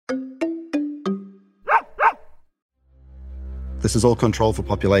This is all controlled for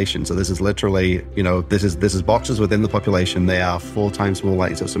population. So this is literally, this is boxers within the population. They are 4 times more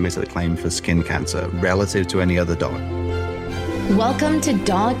likely to submit a claim for skin cancer relative to any other dog. Welcome to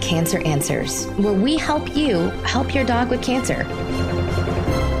Dog Cancer Answers, where we help you help your dog with cancer.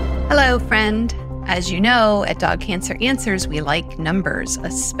 Hello, friend. As you know, at Dog Cancer Answers, we like numbers,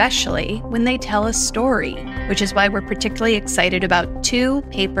 especially when they tell a story, which is why we're particularly excited about 2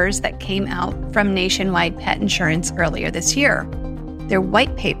 papers that came out from Nationwide Pet Insurance earlier this year. They're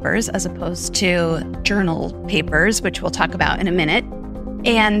white papers as opposed to journal papers, which we'll talk about in a minute.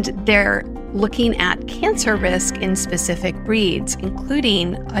 And they're looking at cancer risk in specific breeds,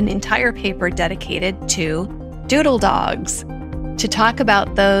 including an entire paper dedicated to doodle dogs. To talk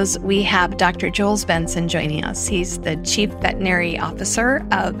about those, we have Dr. Jules Benson joining us. He's the Chief Veterinary Officer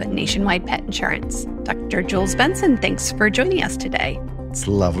of Nationwide Pet Insurance. Dr. Jules Benson, thanks for joining us today. It's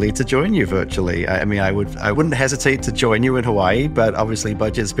lovely to join you virtually. I wouldn't hesitate to join you in Hawaii, but obviously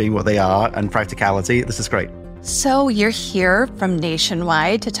budgets being what they are and practicality, this is great. So you're here from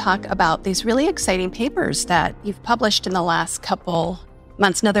Nationwide to talk about these really exciting papers that you've published in the last couple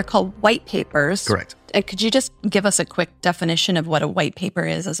months. Now they're called white papers. Correct. Could you just give us a quick definition of what a white paper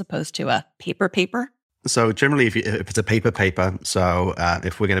is as opposed to a paper? So generally, if it's a paper, so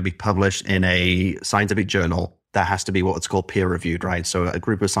if we're going to be published in a scientific journal, that has to be what's called peer-reviewed, right? So a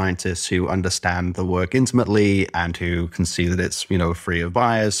group of scientists who understand the work intimately and who can see that it's, free of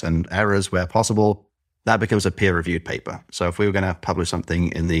bias and errors where possible, that becomes a peer-reviewed paper. So if we were going to publish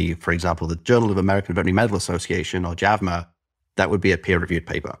something in for example, the Journal of American Veterinary Medical Association or JAVMA, that would be a peer-reviewed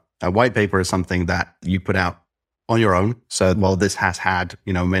paper. A white paper is something that you put out on your own. So while this has had,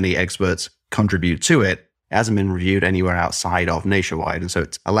 many experts contribute to it, it hasn't been reviewed anywhere outside of Nationwide. And so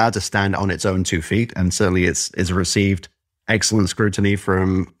it's allowed to stand on its own 2 feet. And certainly it's received excellent scrutiny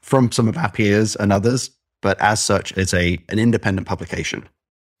from some of our peers and others. But as such, it's an independent publication.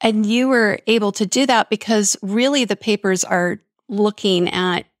 And you were able to do that because really the papers are looking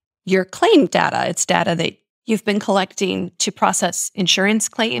at your claim data. It's data that you've been collecting to process insurance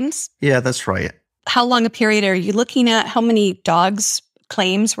claims. Yeah, that's right. How long a period are you looking at? How many dogs'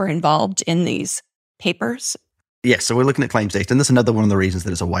 claims were involved in these papers? Yes, so we're looking at claims data. And that's another one of the reasons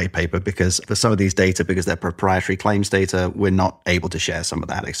that it's a white paper, because for some of these data, because they're proprietary claims data, we're not able to share some of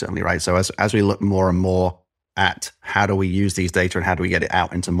that externally, right? So as we look more and more at how do we use these data and how do we get it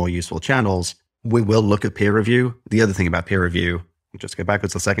out into more useful channels, we will look at peer review. The other thing about peer review, just to go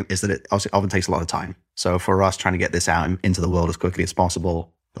backwards a second, is that it often takes a lot of time. So for us trying to get this out into the world as quickly as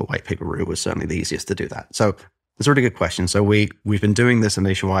possible, the white paper route was certainly the easiest to do that. So it's a really good question. So we've been doing this in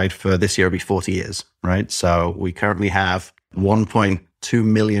Nationwide for this year, it'll be 40 years, right? So we currently have 1.2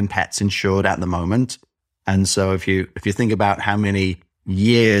 million pets insured at the moment. And so if you think about how many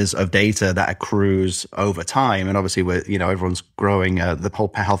years of data that accrues over time, and obviously everyone's growing, the whole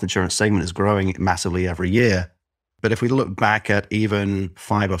pet health insurance segment is growing massively every year. But if we look back at even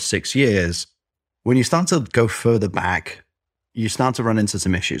 5 or 6 years, when you start to go further back, you start to run into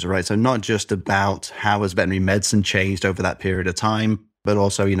some issues, right? So not just about how has veterinary medicine changed over that period of time, but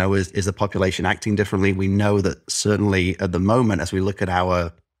also, is the population acting differently? We know that certainly at the moment, as we look at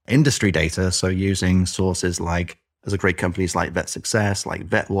our industry data, so using sources like, there's great companies like Vet Success, like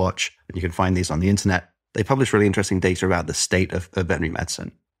VetWatch, and you can find these on the internet, they publish really interesting data about the state of veterinary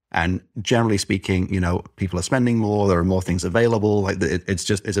medicine. And generally speaking, people are spending more, there are more things available. Like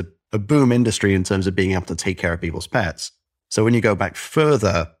it's a boom industry in terms of being able to take care of people's pets. So when you go back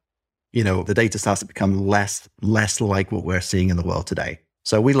further, the data starts to become less like what we're seeing in the world today.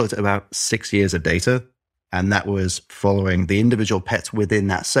 So we looked at about 6 years of data, and that was following the individual pets within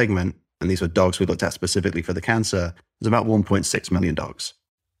that segment. And these were dogs we looked at specifically for the cancer. There's about 1.6 million dogs.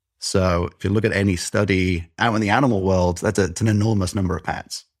 So if you look at any study out in the animal world, it's an enormous number of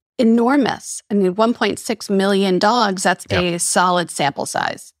pets. Enormous. 1.6 million dogs, that's a solid sample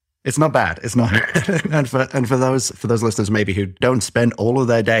size. It's not bad. It's not. and for those listeners maybe who don't spend all of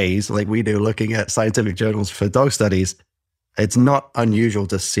their days like we do looking at scientific journals for dog studies, it's not unusual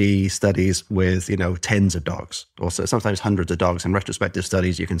to see studies with, tens of dogs, or sometimes hundreds of dogs. In retrospective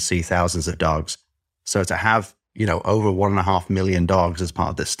studies, you can see thousands of dogs. So to have, over 1.5 million dogs as part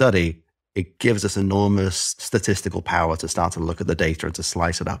of this study, it gives us enormous statistical power to start to look at the data and to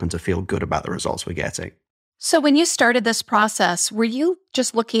slice it up and to feel good about the results we're getting. So when you started this process, were you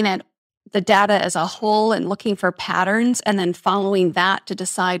just looking at the data as a whole and looking for patterns and then following that to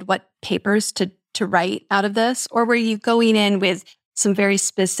decide what papers to write out of this? Or were you going in with some very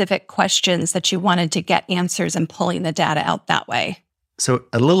specific questions that you wanted to get answers and pulling the data out that way? So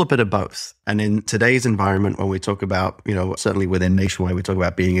a little bit of both. And in today's environment, when we talk about, certainly within Nationwide, we talk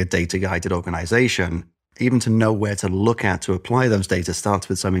about being a data-guided organization. even to know where to look at to apply those data starts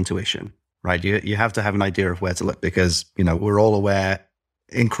with some intuition, right? You have to have an idea of where to look because, we're all aware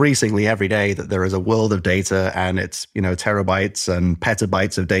increasingly every day that there is a world of data and it's, terabytes and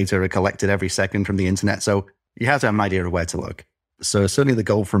petabytes of data are collected every second from the internet. So you have to have an idea of where to look. So certainly the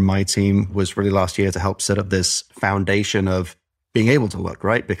goal from my team was really last year to help set up this foundation of being able to look,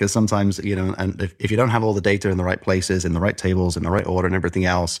 right? Because sometimes, and if you don't have all the data in the right places, in the right tables, in the right order and everything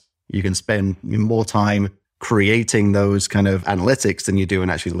else, you can spend more time creating those kind of analytics than you do in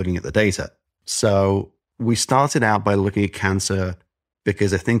actually looking at the data. So we started out by looking at cancer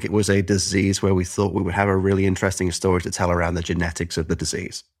because I think it was a disease where we thought we would have a really interesting story to tell around the genetics of the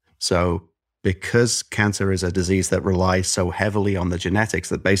disease. So because cancer is a disease that relies so heavily on the genetics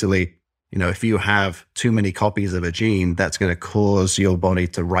that basically, if you have too many copies of a gene, that's going to cause your body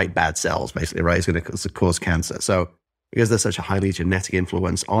to write bad cells, basically, right? It's going to cause cancer. So because there's such a highly genetic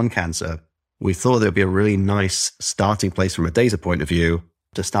influence on cancer, we thought there would be a really nice starting place from a data point of view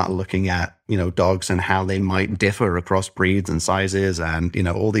to start looking at, dogs and how they might differ across breeds and sizes and,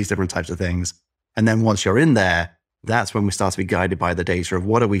 all these different types of things. And then once you're in there, that's when we start to be guided by the data of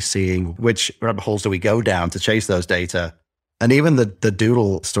what are we seeing, which rabbit holes do we go down to chase those data. And even the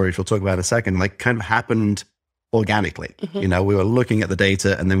doodle story, which we'll talk about in a second, kind of happened organically. Mm-hmm. We were looking at the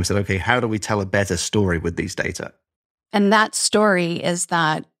data and then we said, okay, how do we tell a better story with these data? And that story is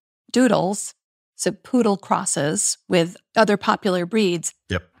that doodles, so poodle crosses with other popular breeds,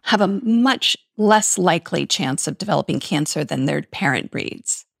 have a much less likely chance of developing cancer than their parent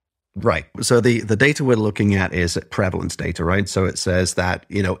breeds. Right. So the data we're looking at is prevalence data, right? So it says that,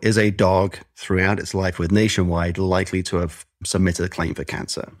 is a dog throughout its life with Nationwide likely to have submitted a claim for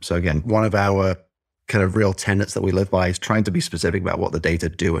cancer? So again, one of our kind of real tenets that we live by is trying to be specific about what the data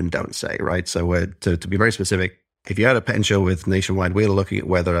do and don't say, right? So we're to be very specific. If you had a pet insurer with Nationwide, we're looking at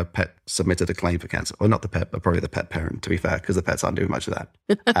whether a pet submitted a claim for cancer. Well, not the pet, but probably the pet parent, to be fair, because the pets aren't doing much of that.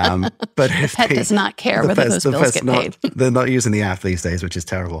 But if the pet does not care whether those bills get paid. They're not using the app these days, which is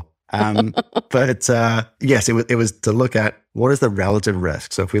terrible. But yes, it was to look at what is the relative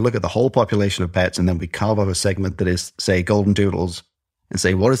risk. So if we look at the whole population of pets and then we carve off a segment that is, say, golden doodles and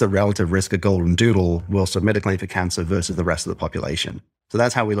say, what is the relative risk a golden doodle will submit a claim for cancer versus the rest of the population? So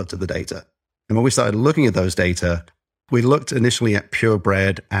that's how we looked at the data. And when we started looking at those data, we looked initially at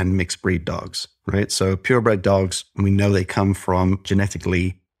purebred and mixed breed dogs, right? So purebred dogs, we know they come from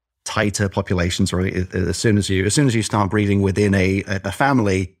genetically tighter populations, right? As soon as you start breeding within a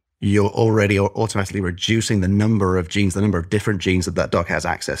family, you're already automatically reducing the number of genes, the number of different genes that dog has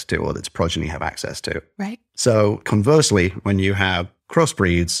access to or that its progeny have access to. Right. So conversely, when you have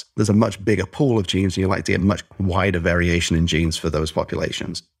crossbreeds, there's a much bigger pool of genes and you like to get much wider variation in genes for those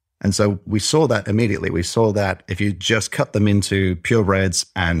populations. And so we saw that immediately. We saw that if you just cut them into purebreds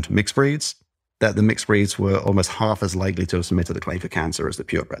and mixed breeds, that the mixed breeds were almost half as likely to have submitted a claim for cancer as the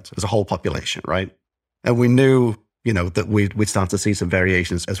purebreds, as a whole population, right? And we knew, that we'd start to see some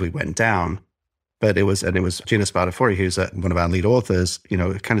variations as we went down. But it was Gina Spadafori, who's one of our lead authors,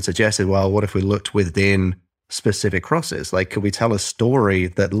 kind of suggested, well, what if we looked within specific crosses? Like, could we tell a story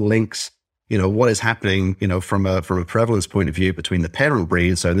that links what is happening, from a prevalence point of view between the parent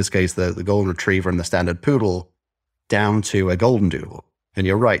breed, so in this case, the golden retriever and the standard poodle, down to a golden doodle. And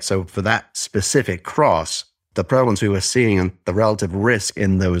you're right. So for that specific cross, the prevalence we were seeing and the relative risk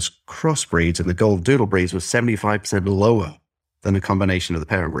in those crossbreeds and the golden doodle breeds was 75% lower than a combination of the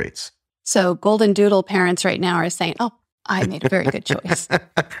parent breeds. So golden doodle parents right now are saying, oh, I made a very good choice.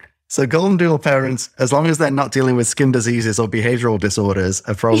 So golden doodle parents, as long as they're not dealing with skin diseases or behavioral disorders,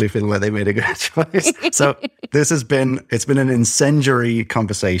 are probably feeling like they made a good choice. So it's been an incendiary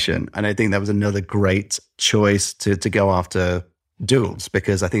conversation. And I think that was another great choice to go after doodles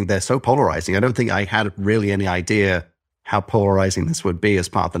because I think they're so polarizing. I don't think I had really any idea how polarizing this would be as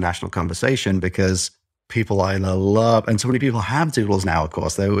part of the national conversation because people either love, and so many people have doodles now, of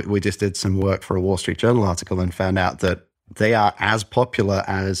course. We just did some work for a Wall Street Journal article and found out that they are as popular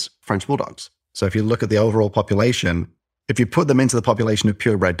as French bulldogs. So if you look at the overall population, if you put them into the population of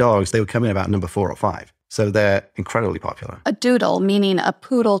purebred dogs, they would come in about number 4 or 5. So they're incredibly popular. A doodle, meaning a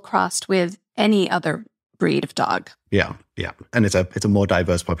poodle crossed with any other breed of dog. Yeah. And it's a more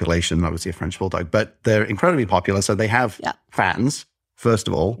diverse population than obviously a French bulldog, but they're incredibly popular. So they have fans, first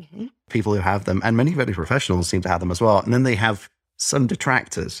of all, people who have them, and many veterinary professionals seem to have them as well. And then they have some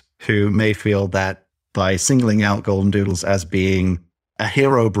detractors who may feel that by singling out golden doodles as being a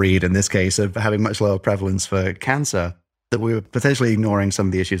hero breed, in this case, of having much lower prevalence for cancer, that we were potentially ignoring some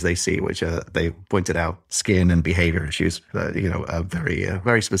of the issues they see, which they pointed out skin and behavior issues,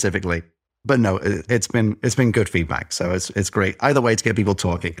 very specifically. But no, it's been good feedback. So it's great. Either way, to get people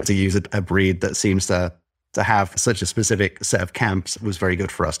talking, to use a breed that seems to to have such a specific set of camps was very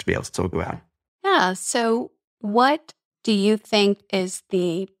good for us to be able to talk about. Yeah. So what do you think is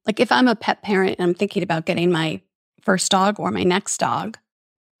if I'm a pet parent and I'm thinking about getting my first dog or my next dog,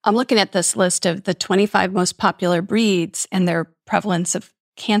 I'm looking at this list of the 25 most popular breeds and their prevalence of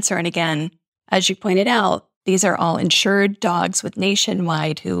cancer. And again, as you pointed out, these are all insured dogs with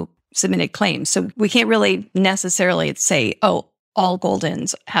Nationwide who submitted claims. So we can't really necessarily say, oh, all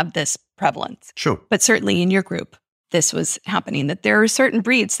Goldens have this prevalence. Sure. But certainly in your group, this was happening, that there are certain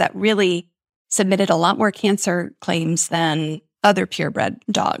breeds that really submitted a lot more cancer claims than other purebred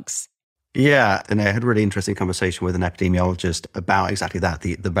dogs. Yeah, and I had a really interesting conversation with an epidemiologist about exactly that,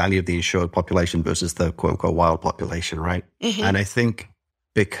 the value of the insured population versus the quote-unquote wild population, right? Mm-hmm. And I think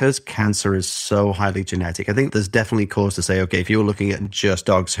because cancer is so highly genetic, I think there's definitely cause to say, okay, if you were looking at just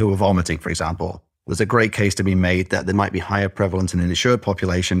dogs who are vomiting, for example, there's a great case to be made that there might be higher prevalence in an insured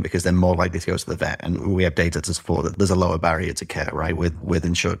population because they're more likely to go to the vet. And we have data to support that there's a lower barrier to care, right, with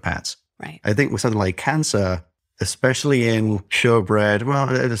insured pets. Right. I think with something like cancer, especially in purebred,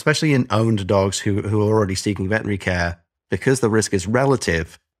 especially in owned dogs who are already seeking veterinary care, because the risk is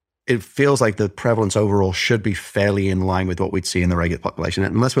relative, it feels like the prevalence overall should be fairly in line with what we'd see in the regular population.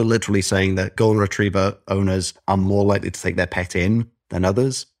 Unless we're literally saying that golden retriever owners are more likely to take their pet in than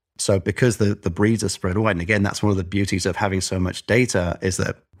others. So because the breeds are spread wide, and again, that's one of the beauties of having so much data, is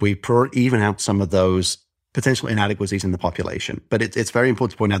that we even out some of those potential inadequacies in the population. But it's very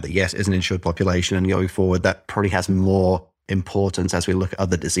important to point out that, yes, it's an insured population, and going forward, that probably has more importance as we look at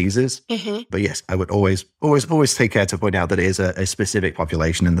other diseases. Mm-hmm. But yes, I would always take care to point out that it is a specific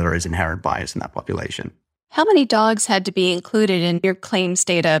population and there is inherent bias in that population. How many dogs had to be included in your claims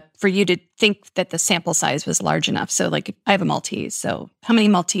data for you to think that the sample size was large enough? So I have a Maltese. So how many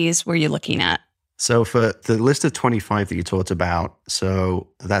Maltese were you looking at? So for the list of 25 that you talked about, so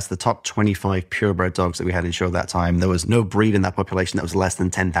that's the top 25 purebred dogs that we had insured that time. There was no breed in that population that was less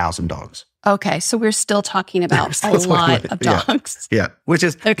than 10,000 dogs. Okay, so we're still talking about a lot of dogs. Yeah. Which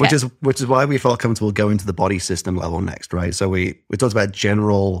is why we felt comfortable going to the body system level next, right? So we talked about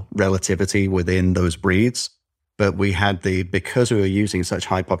general relativity within those breeds, but we had because we were using such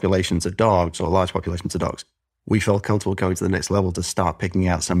high populations of dogs or large populations of dogs, we felt comfortable going to the next level to start picking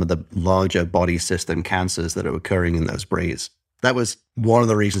out some of the larger body system cancers that are occurring in those breeds. That was one of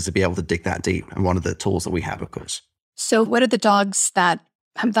the reasons to be able to dig that deep, and one of the tools that we have, of course. So what are the dogs that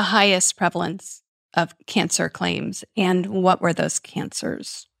have the highest prevalence of cancer claims, and what were those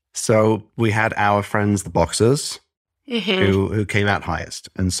cancers? So we had our friends, the boxers, who came out highest.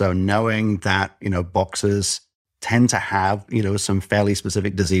 And so knowing that, boxers tend to have, some fairly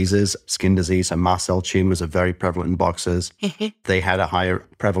specific diseases, skin disease and mast cell tumors are very prevalent in boxers. They had a higher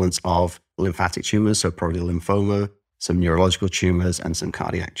prevalence of lymphatic tumors, so probably lymphoma, some neurological tumors, and some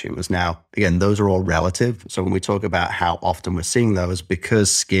cardiac tumors. Now, again, those are all relative. So when we talk about how often we're seeing those,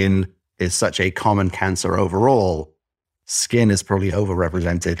 because skin is such a common cancer overall, skin is probably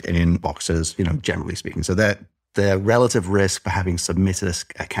overrepresented in boxers, generally speaking. So their relative risk for having submitted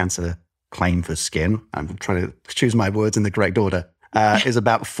a cancer claim for skin, I'm trying to choose my words in the correct order, is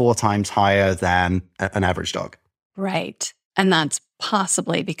about 4 times higher than an average dog. Right. And that's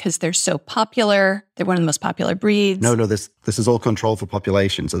possibly because they're so popular. They're one of the most popular breeds. No, this is all controlled for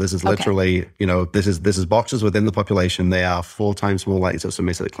population. So this is literally, this is boxers within the population. They are 4 times more likely to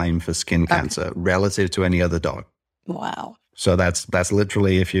submit a claim for skin cancer relative to any other dog. Wow. So that's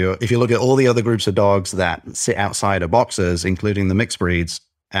literally, if you look at all the other groups of dogs that sit outside of boxers, including the mixed breeds,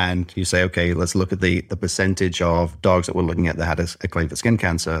 and you say, okay, let's look at the percentage of dogs that we're looking at that had a claim for skin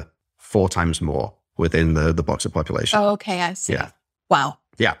cancer, 4 times more within the boxer population. Oh, okay, I see. Yeah. Wow.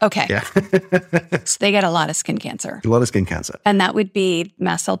 Yeah. Okay. Yeah. So they get a lot of skin cancer. A lot of skin cancer. And that would be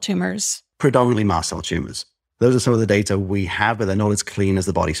mast cell tumors? Predominantly mast cell tumors. Those are some of the data we have, but they're not as clean as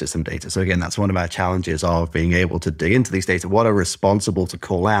the body system data. So again, that's one of our challenges of being able to dig into these data. What are responsible to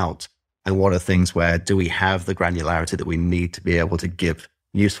call out? And what are things where do we have the granularity that we need to be able to give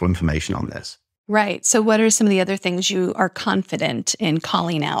useful information on this? Right. So what are some of the other things you are confident in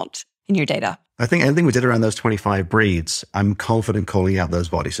calling out in your data? I think anything we did around those 25 breeds, I'm confident calling out those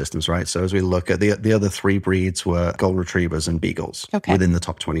body systems, right? So as we look at the other 3 breeds were golden retrievers and beagles within the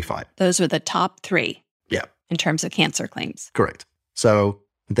top 25. Those were the top 3. Yeah. In terms of cancer claims. Correct. So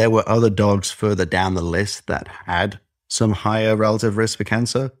there were other dogs further down the list that had some higher relative risk for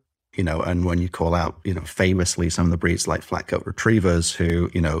cancer, and when you call out, famously some of the breeds like flat coat retrievers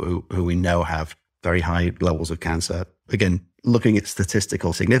who we know have very high levels of cancer. Again, looking at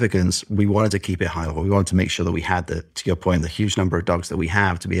statistical significance, we wanted to keep it high level. We wanted to make sure that we had to your point, the huge number of dogs that we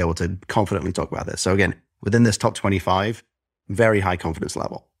have to be able to confidently talk about this. So again, within this top 25, very high confidence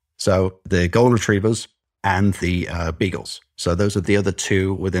level. So the golden retrievers, and the Beagles. So those are the other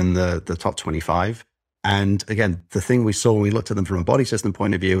two within the top 25. And again, the thing we saw when we looked at them from a body system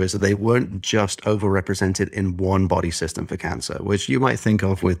point of view is that they weren't just overrepresented in one body system for cancer, which you might think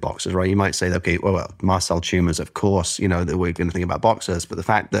of with boxers, right? You might say, okay, well, mast cell tumors, of course, that we're going to think about boxers, but the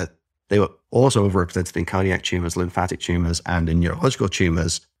fact that they were also overrepresented in cardiac tumors, lymphatic tumors, and in neurological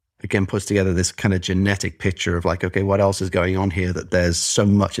tumors, again, puts together this kind of genetic picture of like, okay, what else is going on here that there's so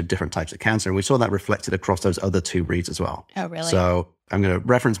much of different types of cancer? And we saw that reflected across those other two breeds as well. Oh, really? So I'm going to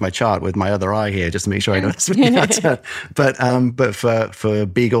reference my chart with my other eye here just to make sure I don't speak that. But for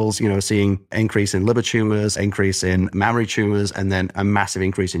Beagles, seeing increase in liver tumors, increase in mammary tumors, and then a massive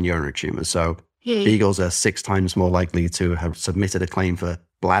increase in urinary tumors. So Beagles are 6 times more likely to have submitted a claim for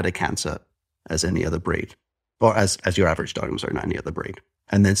bladder cancer as any other breed, or as your average dog, I'm sorry, not any other breed.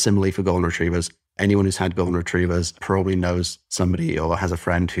 And then similarly for golden retrievers, anyone who's had golden retrievers probably knows somebody or has a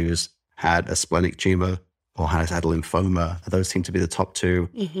friend who's had a splenic tumor or has had lymphoma. Those seem to be the top 2.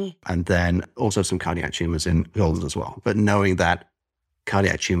 Mm-hmm. And then also some cardiac tumors in goldens as well. But knowing that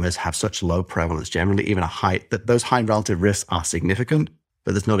cardiac tumors have such low prevalence generally, even that those high relative risks are significant,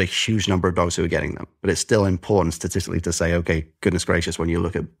 but there's not a huge number of dogs who are getting them. But it's still important statistically to say, okay, goodness gracious, when you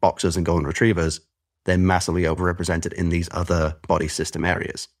look at boxers and golden retrievers, they're massively overrepresented in these other body system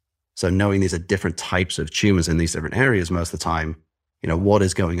areas. So knowing these are different types of tumors in these different areas most of the time, what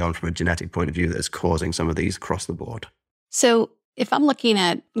is going on from a genetic point of view that is causing some of these across the board? So if I'm looking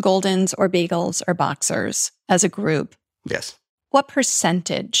at Goldens or Beagles or Boxers as a group, yes, what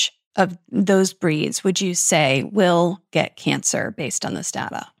percentage of those breeds would you say will get cancer based on this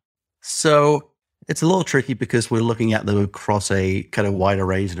data? So it's a little tricky because we're looking at them across a kind of wider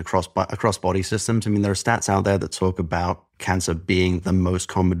range and across body systems. I mean, there are stats out there that talk about cancer being the most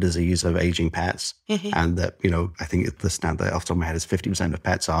common disease of aging pets. Mm-hmm. And that, I think the stat that off the top of my head is 50% of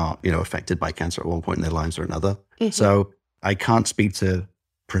pets are, affected by cancer at one point in their lives or another. Mm-hmm. So I can't speak to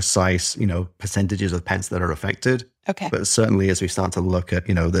precise, percentages of pets that are affected. Okay. But certainly as we start to look at,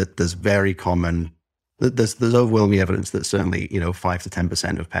 that there's very common... There's overwhelming evidence that certainly, 5 to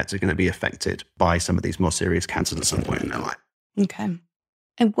 10% of pets are going to be affected by some of these more serious cancers at some point in their life. Okay.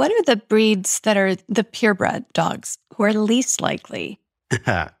 And what are the breeds that are the purebred dogs who are least likely?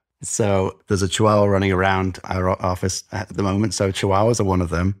 So there's a Chihuahua running around our office at the moment. So Chihuahuas are one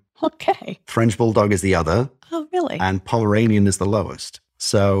of them. Okay. French Bulldog is the other. Oh, really? And Pomeranian is the lowest.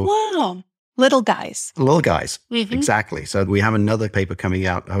 So wow. Little guys. Mm-hmm. Exactly. So we have another paper coming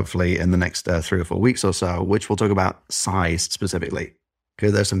out, hopefully in the next 3 or 4 weeks or so, which will talk about size specifically,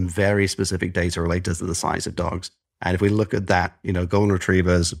 because there's some very specific data related to the size of dogs. And if we look at that, golden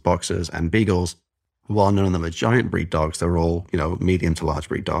retrievers, boxers, and beagles, while none of them are giant breed dogs, they're all, medium to large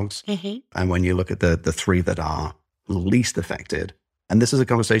breed dogs. Mm-hmm. And when you look at the 3 that are least affected, and this is a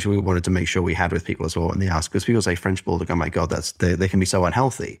conversation we wanted to make sure we had with people as well when they ask, because people say French Bulldog, oh my God, they can be so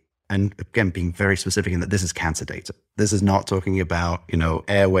unhealthy. And again, being very specific in that this is cancer data. This is not talking about,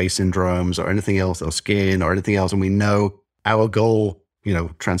 airway syndromes or anything else or skin or anything else. And we know our goal,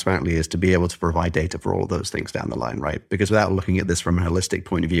 transparently is to be able to provide data for all of those things down the line, right? Because without looking at this from a holistic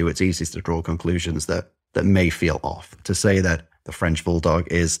point of view, it's easy to draw conclusions that may feel off. To say that the French Bulldog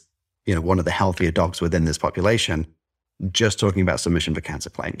is, one of the healthier dogs within this population, just talking about submission for cancer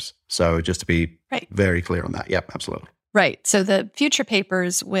claims. So just to be very clear on that. Yep, absolutely. Right. So the future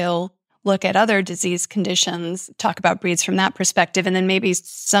papers will look at other disease conditions, talk about breeds from that perspective, and then maybe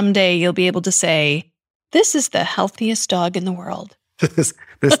someday you'll be able to say, this is the healthiest dog in the world.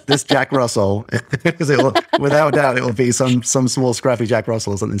 this Jack Russell, because without doubt, it will be some small scrappy Jack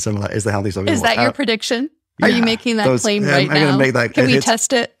Russell or something similar, is the healthiest dog in the world. Is that your prediction? Are you making that claim right now? I'm going to make that. Can we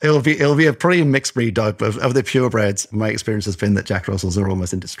test it? It'll be a pretty mixed breed dog, but of the purebreds, my experience has been that Jack Russells are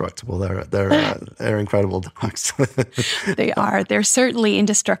almost indestructible. They're incredible dogs. They are. They're certainly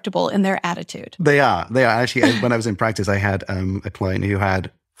indestructible in their attitude. They are. Actually, when I was in practice, I had a client who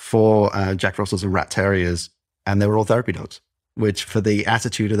had 4 Jack Russells and Rat Terriers, and they were all therapy dogs. Which, for the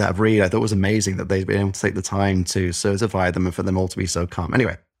attitude of that breed, I thought was amazing that they'd been able to take the time to certify them and for them all to be so calm.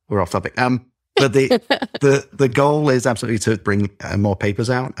 Anyway, we're off topic. But the goal is absolutely to bring more papers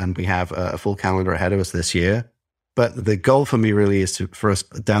out, and we have a full calendar ahead of us this year. But the goal for me really is for us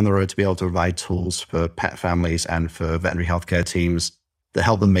down the road to be able to provide tools for pet families and for veterinary healthcare teams that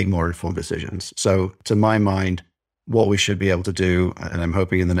help them make more informed decisions. So to my mind, what we should be able to do, and I'm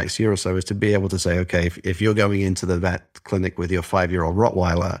hoping in the next year or so, is to be able to say, okay, if you're going into the vet clinic with your 5-year-old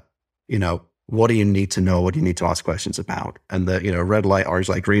Rottweiler, what do you need to know? What do you need to ask questions about? And the, red light, orange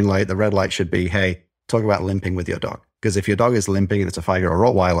light, green light, the red light should be, hey, talk about limping with your dog. Because if your dog is limping and it's a 5-year-old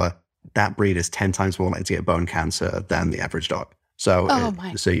Rottweiler, that breed is 10 times more likely to get bone cancer than the average dog. So,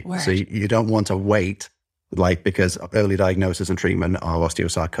 so you don't want to wait like, because early diagnosis and treatment of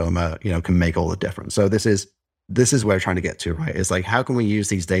osteosarcoma, can make all the difference. So this is where we're trying to get to, right? It's like, how can we use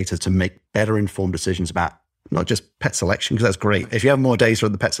these data to make better informed decisions about not just pet selection, because that's great. If you have more data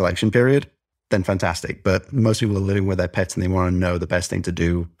at the pet selection period, then fantastic. But most people are living with their pets and they want to know the best thing to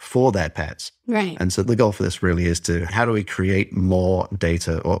do for their pets. Right. And so the goal for this really is to, how do we create more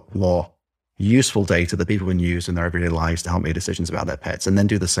data or more useful data that people can use in their everyday lives to help make decisions about their pets, and then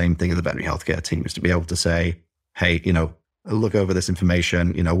do the same thing in the veterinary healthcare teams to be able to say, hey, look over this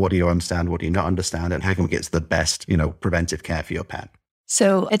information, what do you understand, what do you not understand, and how can we get to the best, preventive care for your pet?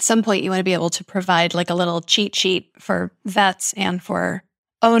 So at some point you want to be able to provide like a little cheat sheet for vets and for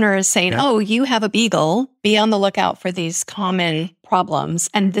owners saying, oh, you have a beagle, be on the lookout for these common problems.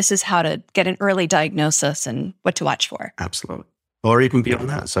 And this is how to get an early diagnosis and what to watch for. Absolutely. Or even beyond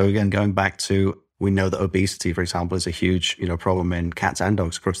that. So again, going back to, we know that obesity, for example, is a huge, problem in cats and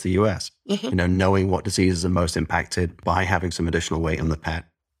dogs across the US. Mm-hmm. Knowing what diseases are most impacted by having some additional weight on the pet,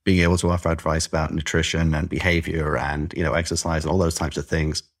 being able to offer advice about nutrition and behavior and, exercise and all those types of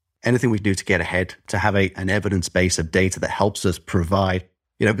things. Anything we do to get ahead, to have an evidence base of data that helps us provide,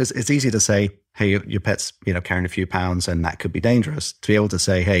 because it's easy to say, hey, your pet's, carrying a few pounds and that could be dangerous. To be able to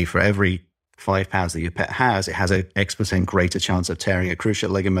say, hey, for every 5 pounds that your pet has, it has an X% greater chance of tearing a cruciate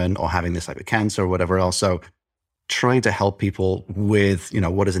ligament or having this type of cancer or whatever else. So trying to help people with,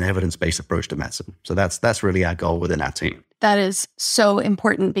 what is an evidence-based approach to medicine. So that's really our goal within our team. That is so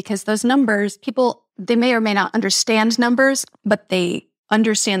important, because those numbers, people, they may or may not understand numbers, but they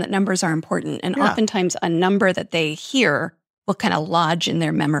understand that numbers are important. And oftentimes a number that they hear will kind of lodge in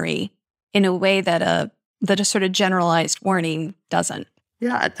their memory in a way that a sort of generalized warning doesn't.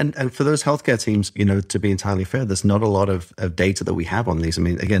 Yeah, and for those healthcare teams, to be entirely fair, there's not a lot of data that we have on these. I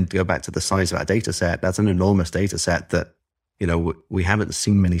mean, again, to go back to the size of our data set, that's an enormous data set that, we haven't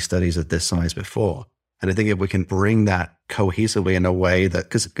seen many studies of this size before. And I think if we can bring that cohesively in a way that,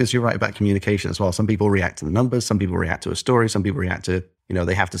 because you're right about communication as well. Some people react to the numbers, some people react to a story, some people react to,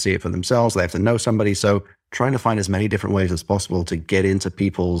 they have to see it for themselves, they have to know somebody. So trying to find as many different ways as possible to get into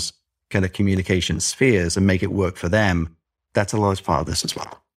people's kind of communication spheres and make it work for them, that's a large part of this as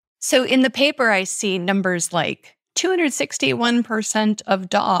well. So in the paper, I see numbers like 261% of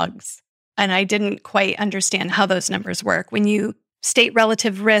dogs, and I didn't quite understand how those numbers work. When you state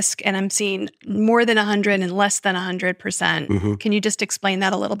relative risk, and I'm seeing more than 100 and less than 100%, can you just explain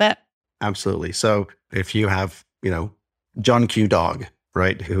that a little bit? Absolutely. So if you have, John Q. dog,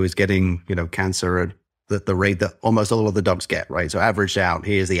 right, who is getting, cancer at the rate that almost all of the dogs get, right? So averaged out,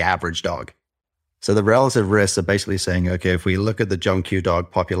 he is the average dog. So the relative risks are basically saying, okay, if we look at the John Q. dog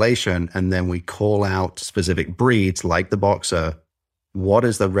population and then we call out specific breeds like the boxer, what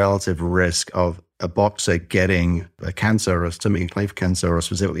is the relative risk of a boxer getting a cancer or stomach and clavicle cancer or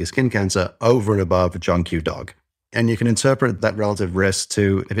specifically a skin cancer over and above a John Q. dog? And you can interpret that relative risk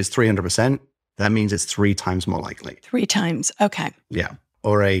to, if it's 300%, that means it's 3 times more likely. 3 times. Okay. Yeah.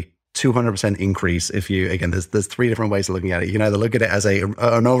 Or a 200% increase. If you, again, there's 3 different ways of looking at it. You can either look at it as an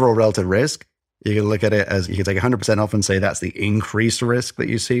overall relative risk. You can look at it as, you can take 100% off and say that's the increased risk that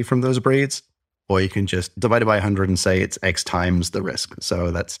you see from those breeds, or you can just divide it by 100 and say it's X times the risk. So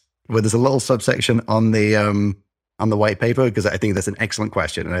that's, well, there's a little subsection on the white paper, because I think that's an excellent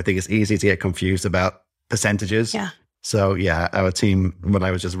question. And I think it's easy to get confused about percentages. Yeah. So yeah, our team, when I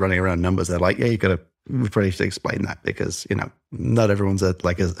was just running around numbers, they're like, yeah, we probably should explain that, because, not everyone's an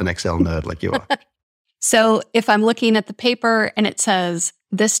Excel nerd like you are. So if I'm looking at the paper and it says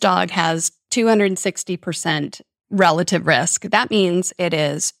this dog has 260% relative risk, that means it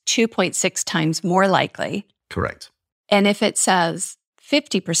is 2.6 times more likely. Correct. And if it says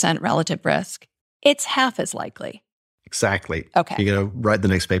 50% relative risk, it's half as likely. Exactly. Okay. You're going to write the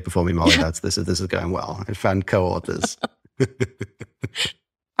next paper for me, Molly. This is going well. I found co-authors.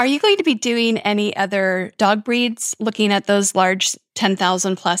 Are you going to be doing any other dog breeds, looking at those large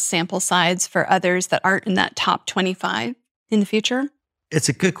 10,000 plus sample size for others that aren't in that top 25 in the future? It's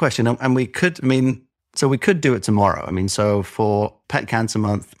a good question. And we could do it tomorrow. So for Pet Cancer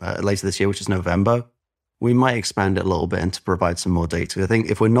Month later this year, which is November, we might expand it a little bit and to provide some more data. I think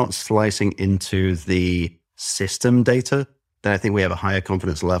if we're not slicing into the system data, then I think we have a higher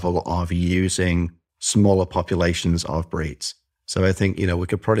confidence level of using smaller populations of breeds. So I think, we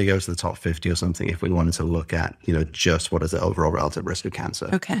could probably go to the top 50 or something if we wanted to look at, just what is the overall relative risk of cancer.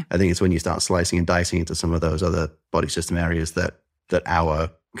 Okay. I think it's when you start slicing and dicing into some of those other body system areas that our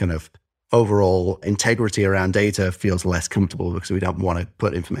kind of overall integrity around data feels less comfortable, because we don't want to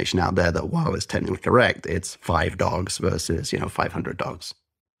put information out there that, while it's technically correct, it's 5 dogs versus, 500 dogs.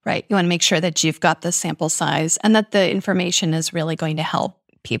 Right. You want to make sure that you've got the sample size and that the information is really going to help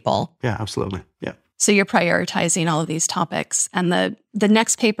people. Yeah, absolutely. Yeah. So you're prioritizing all of these topics. And the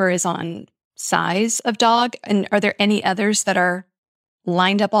next paper is on size of dog. And are there any others that are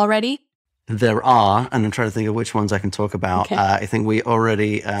lined up already? There are, and I'm trying to think of which ones I can talk about. Okay. I think we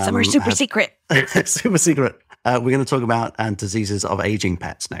already... Some are super secret. Super secret. We're going to talk about diseases of aging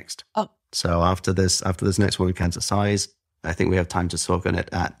pets next. Oh. So after this next one, cancer size, I think we have time to talk on it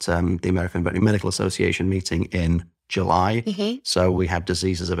at the American Veterinary Medical Association meeting in July. Mm-hmm. So we have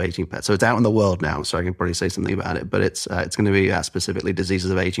diseases of aging pets. So it's out in the world now, so I can probably say something about it. But it's going to be specifically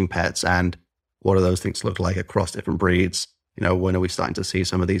diseases of aging pets and what do those things look like across different breeds. When are we starting to see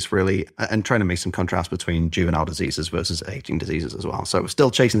some of these really, and trying to make some contrast between juvenile diseases versus aging diseases as well. So we're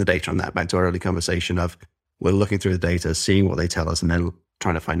still chasing the data on that, back to our early conversation of we're looking through the data, seeing what they tell us, and then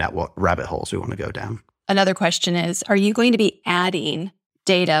trying to find out what rabbit holes we want to go down. Another question is, are you going to be adding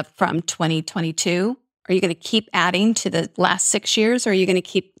data from 2022? Are you going to keep adding to the last 6 years, or are you going to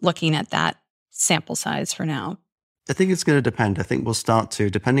keep looking at that sample size for now? I think it's going to depend. I think we'll start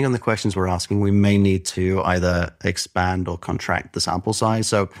to, depending on the questions we're asking, we may need to either expand or contract the sample size.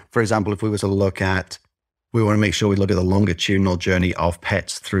 So, for example, if we were to look at, we want to make sure we look at the longitudinal journey of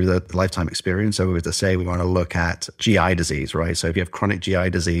pets through the lifetime experience. So we were to say we want to look at GI disease, right? So if you have chronic GI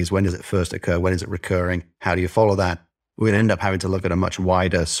disease, when does it first occur? When is it recurring? How do you follow that? We're going to end up having to look at a much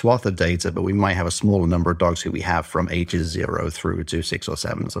wider swath of data, but we might have a smaller number of dogs who we have from ages 0 through to 6 or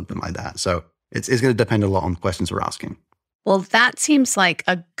 7 or something like that. So it's going to depend a lot on questions we're asking. Well, that seems like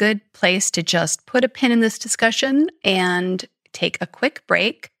a good place to just put a pin in this discussion and take a quick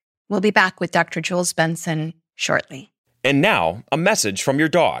break. We'll be back with Dr. Jules Benson shortly. And now, a message from your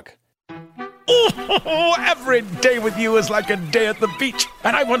dog. Oh, every day with you is like a day at the beach,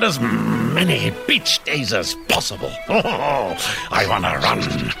 and I want as many beach days as possible. Oh, I want to run.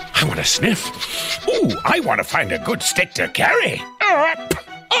 I want to sniff. Ooh, I want to find a good stick to carry.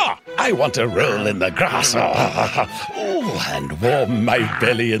 I want to roll in the grass. And warm my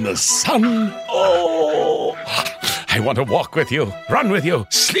belly in the sun. Oh, I want to walk with you, run with you,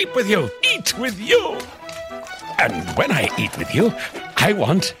 sleep with you, eat with you. And when I eat with you, I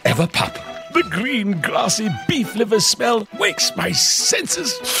want Everpup. The green, grassy beef liver smell wakes my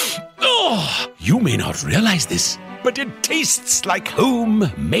senses. Oh, you may not realize this, but it tastes like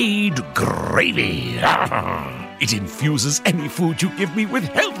homemade gravy. It infuses any food you give me with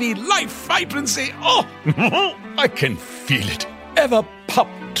healthy life vibrancy. Oh, I can feel it. Everpup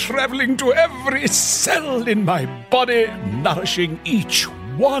traveling to every cell in my body, nourishing each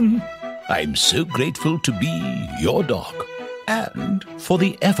one. I'm so grateful to be your dog and for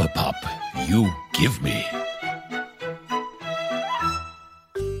the Everpup you give me.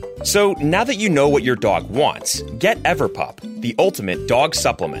 So now that you know what your dog wants, get Everpup, the ultimate dog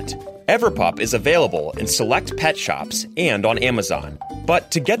supplement. Everpup is available in select pet shops and on Amazon.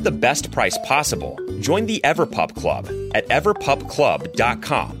 But to get the best price possible, join the Everpup Club at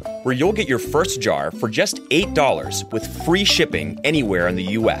everpupclub.com, where you'll get your first jar for just $8 with free shipping anywhere in the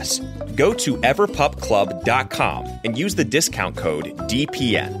U.S. Go to everpupclub.com and use the discount code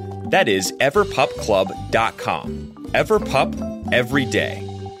DPN. That is everpupclub.com. Everpup, every day.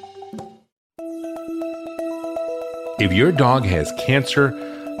 If your dog has cancer,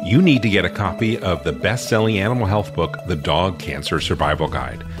 you need to get a copy of the best-selling animal health book, The Dog Cancer Survival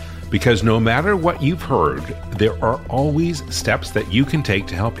Guide. Because no matter what you've heard, there are always steps that you can take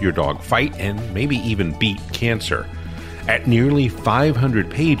to help your dog fight and maybe even beat cancer. At nearly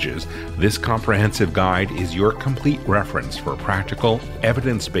 500 pages, this comprehensive guide is your complete reference for practical,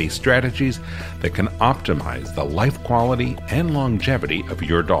 evidence-based strategies that can optimize the life quality and longevity of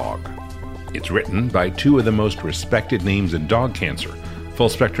your dog. It's written by two of the most respected names in dog cancer,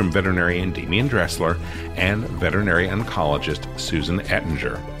 full-spectrum veterinarian Damian Dressler and veterinary oncologist Susan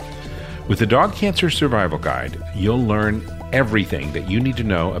Ettinger. With the Dog Cancer Survival Guide, you'll learn everything that you need to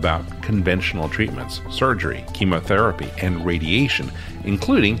know about conventional treatments, surgery, chemotherapy, and radiation,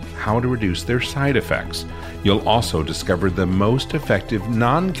 including how to reduce their side effects. You'll also discover the most effective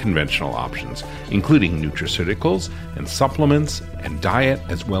non-conventional options, including nutraceuticals and supplements and diet,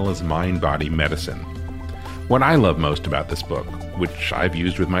 as well as mind-body medicine. What I love most about this book, which I've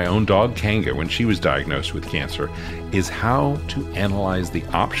used with my own dog Kanga when she was diagnosed with cancer, is how to analyze the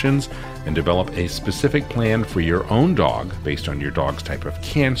options and develop a specific plan for your own dog based on your dog's type of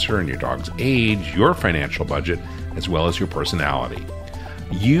cancer and your dog's age, your financial budget, as well as your personality.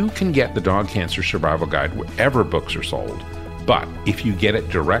 You can get the Dog Cancer Survival Guide wherever books are sold, but if you get it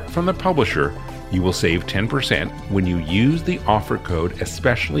direct from the publisher, you will save 10% when you use the offer code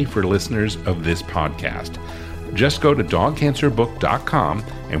especially for listeners of this podcast. Just go to dogcancerbook.com,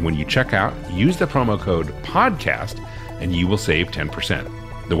 and when you check out, use the promo code PODCAST, and you will save 10%.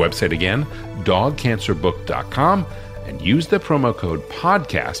 The website again, dogcancerbook.com, and use the promo code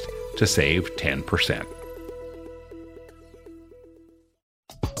PODCAST to save 10%.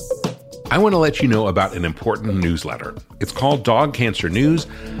 I want to let you know about an important newsletter. It's called Dog Cancer News.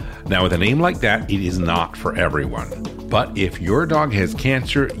 Now, with a name like that, it is not for everyone. But if your dog has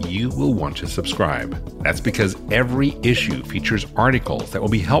cancer, you will want to subscribe. That's because every issue features articles that will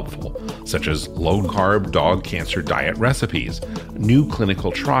be helpful, such as low-carb dog cancer diet recipes, new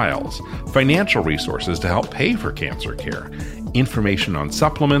clinical trials, financial resources to help pay for cancer care, information on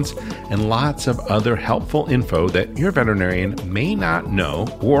supplements, and lots of other helpful info that your veterinarian may not know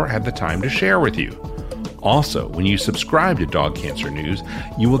or have the time to share with you. Also, when you subscribe to Dog Cancer News,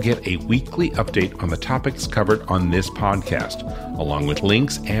 you will get a weekly update on the topics covered on this podcast, along with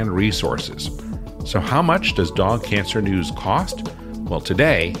links and resources. So how much does Dog Cancer News cost? Well,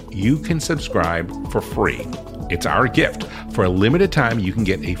 today, you can subscribe for free. It's our gift. For a limited time, you can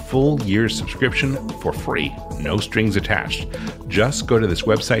get a full year's subscription for free, no strings attached. Just go to this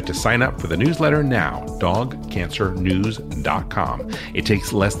website to sign up for the newsletter now, dogcancernews.com. It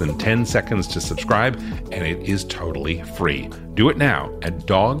takes less than 10 seconds to subscribe, and it is totally free. Do it now at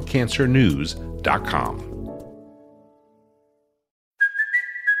dogcancernews.com.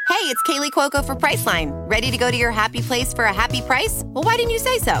 Hey, it's Kaylee Cuoco for Priceline. Ready to go to your happy place for a happy price? Well, why didn't you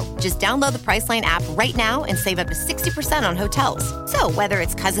say so? Just download the Priceline app right now and save up to 60% on hotels. So whether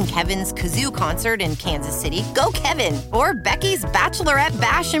it's Cousin Kevin's Kazoo Concert in Kansas City, go Kevin, or Becky's Bachelorette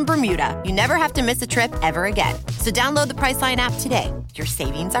Bash in Bermuda, you never have to miss a trip ever again. So download the Priceline app today. Your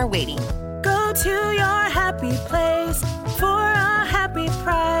savings are waiting. Go to your happy place for a happy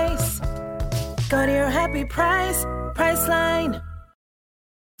price. Go to your happy price, Priceline.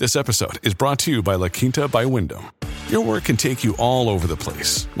 This episode is brought to you by La Quinta by Wyndham. Your work can take you all over the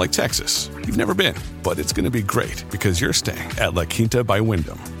place, like Texas. You've never been, but it's going to be great because you're staying at La Quinta by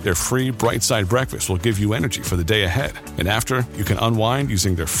Wyndham. Their free Bright Side breakfast will give you energy for the day ahead. And after, you can unwind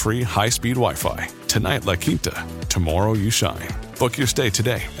using their free high-speed Wi-Fi. Tonight, La Quinta. Tomorrow, you shine. Book your stay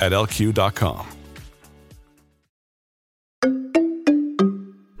today at LQ.com.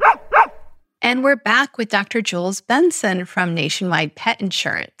 And we're back with Dr. Jules Benson from Nationwide Pet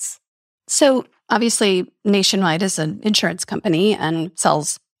Insurance. So obviously, Nationwide is an insurance company and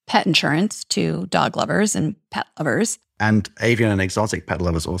sells pet insurance to dog lovers and pet lovers. And avian and exotic pet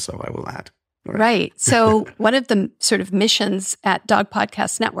lovers also, I will add. Right. So one of the sort of missions at Dog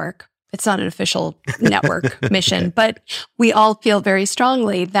Podcast Network, it's not an official network mission, but we all feel very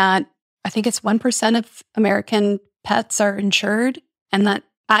strongly that I think it's 1% of American pets are insured, and that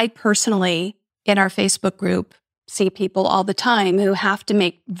I personally, in our Facebook group, see people all the time who have to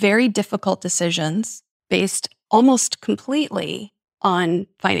make very difficult decisions based almost completely on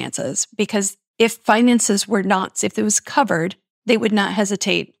finances. Because if finances were not, if it was covered, they would not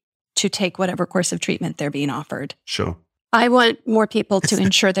hesitate to take whatever course of treatment they're being offered. Sure. I want more people to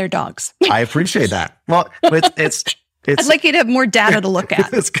insure their dogs. I appreciate that. Well, it's I'd like you to have more data to look at.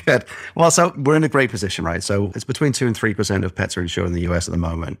 That's good. Well, so we're in a great position, right? So it's between 2 and 3% of pets are insured in the US at the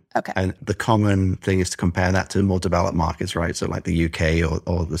moment. Okay. And the common thing is to compare that to more developed markets, right? So like the UK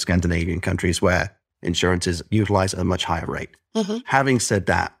or the Scandinavian countries where insurance is utilized at a much higher rate. Mm-hmm. Having said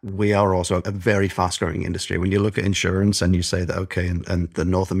that, we are also a very fast-growing industry. When you look at insurance and you say that, okay, and the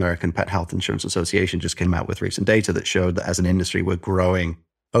North American Pet Health Insurance Association just came out with recent data that showed that as an industry, we're growing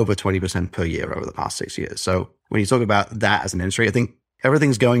over 20% per year over the past 6 years. So when you talk about that as an industry, I think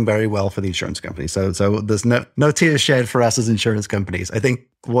everything's going very well for the insurance companies. So there's no tears shed for us as insurance companies. I think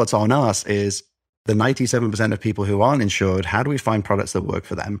what's on us is the 97% of people who aren't insured, how do we find products that work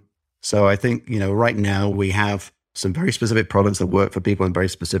for them? So I think, right now we have some very specific products that work for people in very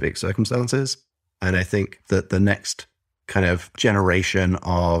specific circumstances. And I think that the next kind of generation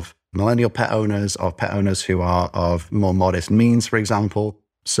of millennial pet owners, of pet owners who are of more modest means, for example,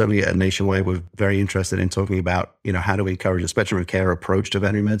 certainly at Nationwide, we're very interested in talking about, how do we encourage a spectrum of care approach to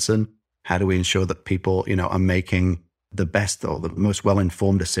veterinary medicine? How do we ensure that people, are making the best or the most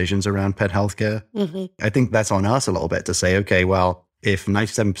well-informed decisions around pet healthcare? Mm-hmm. I think that's on us a little bit to say, okay, well, if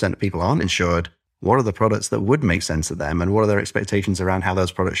 97% of people aren't insured, what are the products that would make sense to them? And what are their expectations around how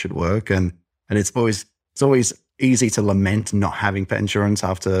those products should work? And it's always easy to lament not having pet insurance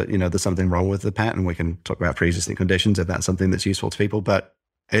after, there's something wrong with the pet. And we can talk about pre-existing conditions if that's something that's useful to people. But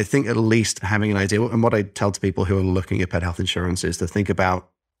I think at least having an idea, and what I tell to people who are looking at pet health insurance is to think about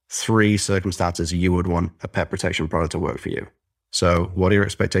 3 circumstances you would want a pet protection product to work for you. So what are your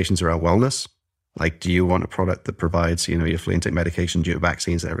expectations around wellness? Like, do you want a product that provides, your flea and tick medication, due to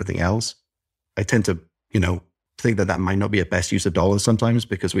vaccines and everything else? I tend to, think that might not be a best use of dollars sometimes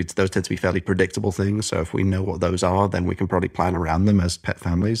because those tend to be fairly predictable things. So if we know what those are, then we can probably plan around them as pet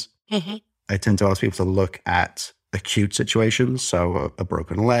families. Mm-hmm. I tend to ask people to look at acute situations, so a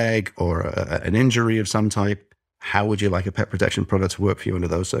broken leg or an injury of some type. How would you like a pet protection product to work for you under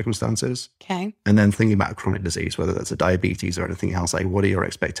those circumstances? Okay. And then thinking about chronic disease, whether that's a diabetes or anything else, like what are your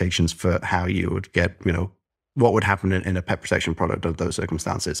expectations for how you would get, what would happen in a pet protection product under those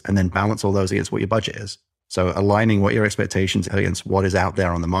circumstances? And then balance all those against what your budget is. So aligning what your expectations are against what is out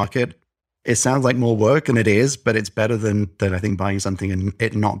there on the market. It sounds like more work, and it is, but it's better than I think buying something and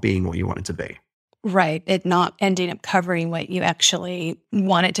it not being what you want it to be. Right. It not ending up covering what you actually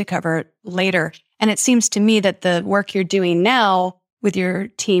want it to cover later. And it seems to me that the work you're doing now with your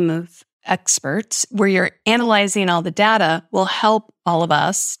team of experts, where you're analyzing all the data, will help all of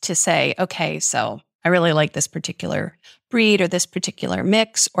us to say, okay, so I really like this particular breed or this particular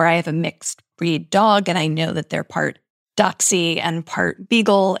mix, or I have a mixed breed dog and I know that they're part Dachshund and part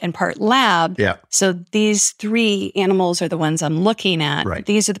Beagle and part Lab. Yeah. So these 3 animals are the ones I'm looking at. Right.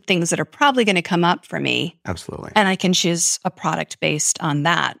 These are the things that are probably going to come up for me. Absolutely. And I can choose a product based on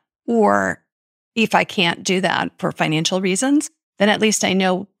that. Or if I can't do that for financial reasons, then at least I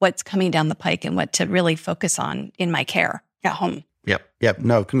know what's coming down the pike and what to really focus on in my care at home. Yep.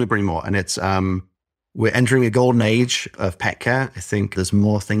 No, couldn't agree more. And it's, we're entering a golden age of pet care. I think there's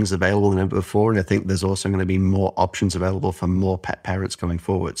more things available than ever before. And I think there's also going to be more options available for more pet parents going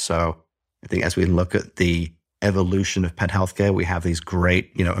forward. So I think as we look at the evolution of pet healthcare, we have these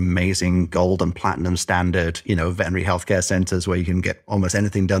great, amazing gold and platinum standard, veterinary healthcare centers where you can get almost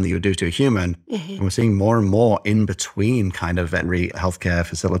anything done that you would do to a human. Mm-hmm. And we're seeing more and more in between kind of veterinary healthcare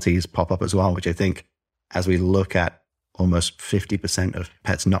facilities pop up as well, which I think as we look at almost 50% of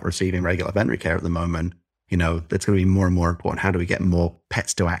pets not receiving regular veterinary care at the moment, that's going to be more and more important. How do we get more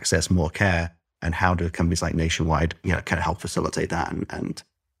pets to access more care? And how do companies like Nationwide, kind of help facilitate that and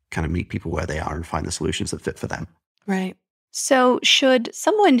kind of meet people where they are and find the solutions that fit for them? Right. So should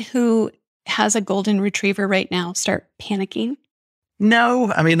someone who has a golden retriever right now start panicking?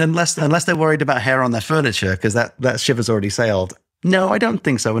 No, I mean, unless they're worried about hair on their furniture, because that ship has already sailed. No, I don't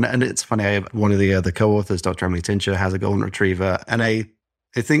think so. And it's funny, I have one of the co-authors, Dr. Emily Tincher, has a golden retriever. And I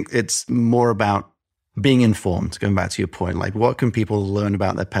think it's more about being informed, going back to your point, like what can people learn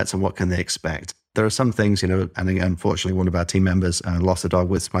about their pets and what can they expect? There are some things, and unfortunately one of our team members lost a dog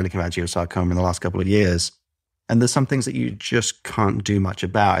with spina angiosarcoma in the last couple of years. And there's some things that you just can't do much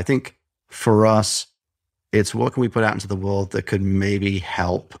about. I think for us, it's what can we put out into the world that could maybe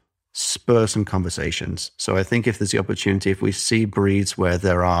help spur some conversations. So I think if there's the opportunity, if we see breeds where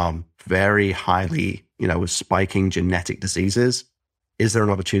there are very highly, spiking genetic diseases, is there an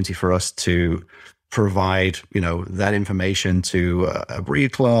opportunity for us to provide, that information to a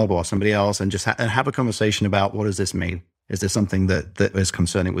breed club or somebody else and just have a conversation about what does this mean? Is there something that is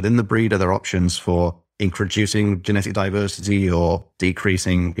concerning within the breed? Are there options for introducing genetic diversity or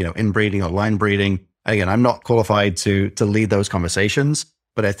decreasing, inbreeding or line breeding? Again, I'm not qualified to lead those conversations,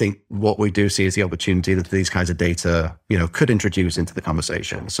 but I think what we do see is the opportunity that these kinds of data, could introduce into the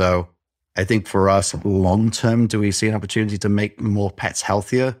conversation. So I think for us, long-term, do we see an opportunity to make more pets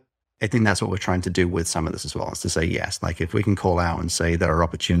healthier? I think that's what we're trying to do with some of this as well, is to say, yes, like if we can call out and say there are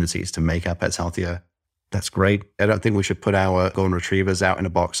opportunities to make our pets healthier, that's great. I don't think we should put our golden retrievers out in a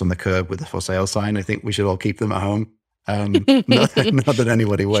box on the curb with a for sale sign. I think we should all keep them at home. Not that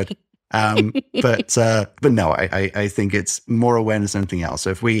anybody would. But no, I think it's more awareness than anything else. So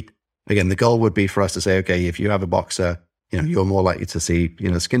if the goal would be for us to say, okay, if you have a boxer, you're more likely to see,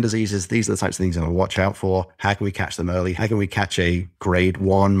 skin diseases. These are the types of things you want to watch out for. How can we catch them early? How can we catch a grade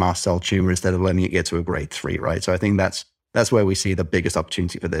 1 mast cell tumor instead of letting it get to a grade 3, right? So I think that's where we see the biggest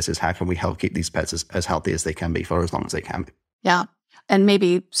opportunity for this is how can we help keep these pets as healthy as they can be for as long as they can be. Yeah. And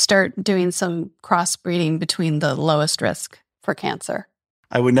maybe start doing some crossbreeding between the lowest risk for cancer.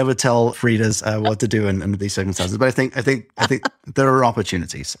 I would never tell Fridas what to do in these circumstances, but I think there are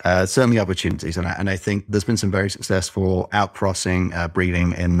opportunities, certainly opportunities, and I think there's been some very successful outcrossing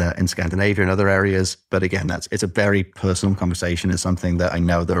breeding in Scandinavia and other areas. But again, it's a very personal conversation. It's something that I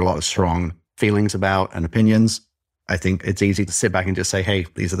know there are a lot of strong feelings about and opinions. I think it's easy to sit back and just say, "Hey,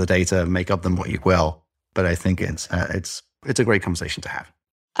 these are the data. Make of them what you will." But I think it's a great conversation to have.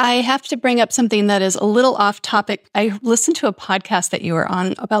 I have to bring up something that is a little off topic. I listened to a podcast that you were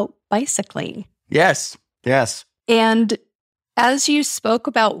on about bicycling. Yes. And as you spoke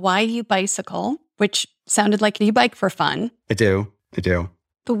about why you bicycle, which sounded like you bike for fun. I do.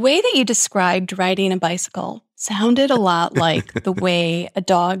 The way that you described riding a bicycle sounded a lot like the way a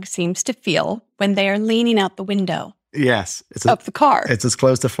dog seems to feel when they are leaning out the window. Yes. Of the car. It's as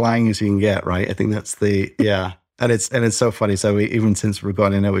close to flying as you can get, right? I think that's yeah. And it's so funny. So even since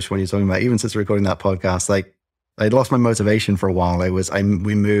recording, I know which one you're talking about, even since recording that podcast, like I lost my motivation for a while.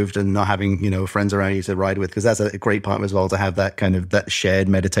 We moved and not having, friends around you to ride with, because that's a great part as well, to have that kind of that shared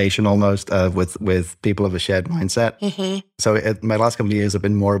meditation almost with people of a shared mindset. Mm-hmm. So my last couple of years have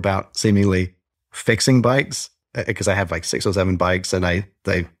been more about seemingly fixing bikes, because I have like 6 or 7 bikes and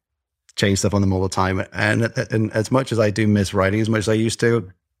they change stuff on them all the time. And as much as I do miss riding as much as I used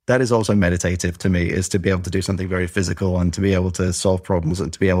to, that is also meditative to me, is to be able to do something very physical and to be able to solve problems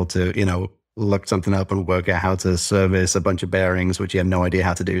and to be able to, look something up and work out how to service a bunch of bearings, which you have no idea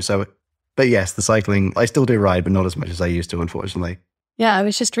how to do. So, but yes, the cycling, I still do ride, but not as much as I used to, unfortunately. Yeah, I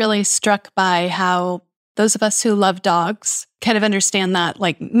was just really struck by how those of us who love dogs kind of understand that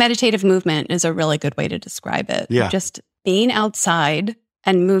like meditative movement is a really good way to describe it. Yeah. Just being outside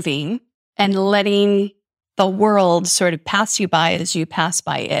and moving and letting the world sort of pass you by as you pass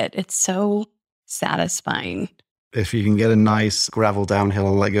by it. It's so satisfying. If you can get a nice gravel downhill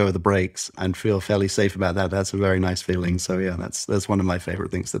and let go of the brakes and feel fairly safe about that, that's a very nice feeling. So yeah, that's one of my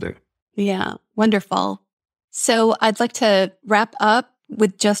favorite things to do. Yeah, wonderful. So I'd like to wrap up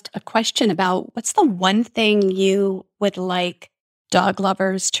with just a question about what's the one thing you would like dog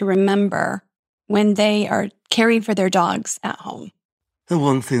lovers to remember when they are caring for their dogs at home? The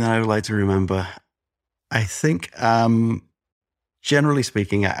one thing that I would like to remember, I think, generally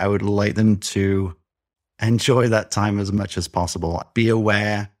speaking, I would like them to enjoy that time as much as possible. Be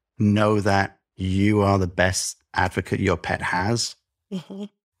aware, know that you are the best advocate your pet has. Mm-hmm.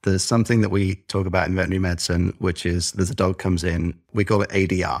 There's something that we talk about in veterinary medicine, which is there's a dog comes in, we call it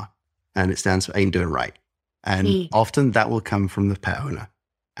ADR, and it stands for ain't doing right. And often that will come from the pet owner.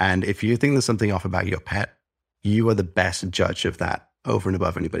 And if you think there's something off about your pet, you are the best judge of that over and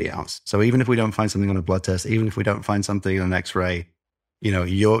above anybody else. So even if we don't find something on a blood test, even if we don't find something on an x-ray,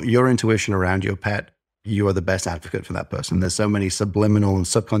 your intuition around your pet, you are the best advocate for that person. There's so many subliminal and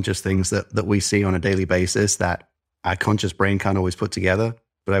subconscious things that we see on a daily basis that our conscious brain can't always put together.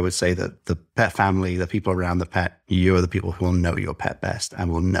 But I would say that the pet family, the people around the pet, you are the people who will know your pet best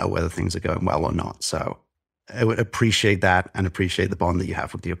and will know whether things are going well or not. So I would appreciate that and appreciate the bond that you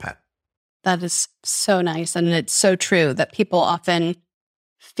have with your pet. That is so nice. And it's so true that people often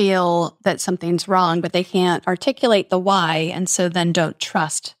feel that something's wrong, but they can't articulate the why. And so then don't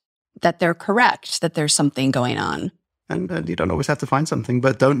trust that they're correct, that there's something going on. And you don't always have to find something,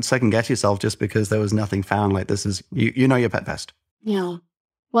 but don't second guess yourself just because there was nothing found. Like this is, you know your pet best. Yeah.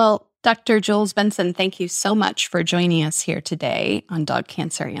 Well, Dr. Jules Benson, thank you so much for joining us here today on Dog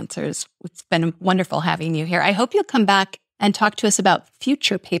Cancer Answers. It's been wonderful having you here. I hope you'll come back and talk to us about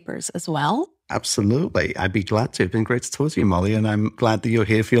future papers as well. Absolutely. I'd be glad to. It's been great to talk to you, Molly, and I'm glad that you're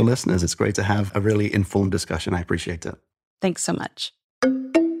here for your listeners. It's great to have a really informed discussion. I appreciate it. Thanks so much.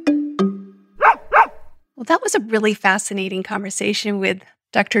 Well, that was a really fascinating conversation with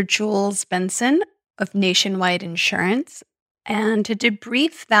Dr. Jules Benson of Nationwide Insurance. And to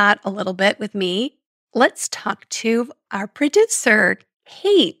debrief that a little bit with me, let's talk to our producer,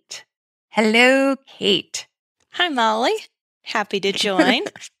 Kate. Hello, Kate. Hi, Molly. Happy to join.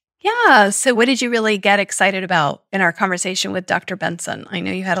 Yeah. So what did you really get excited about in our conversation with Dr. Benson? I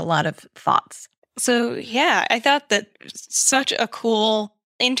know you had a lot of thoughts. So, yeah, I thought that such a cool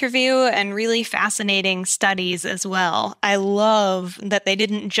interview and really fascinating studies as well. I love that they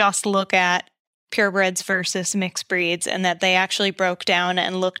didn't just look at purebreds versus mixed breeds and that they actually broke down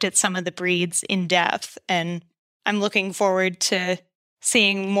and looked at some of the breeds in depth. And I'm looking forward to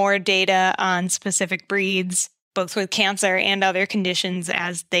seeing more data on specific breeds, both with cancer and other conditions,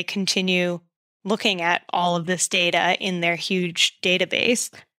 as they continue looking at all of this data in their huge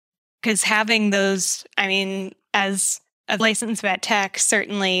database. Because having those, I mean, as a licensed vet tech,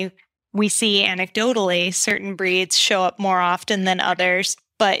 certainly we see anecdotally certain breeds show up more often than others.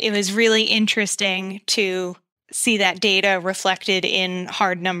 But it was really interesting to see that data reflected in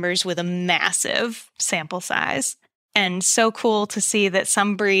hard numbers with a massive sample size. And so cool to see that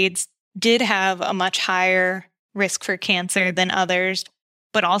some breeds did have a much higher risk for cancer than others,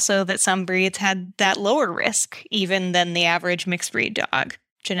 but also that some breeds had that lower risk even than the average mixed breed dog.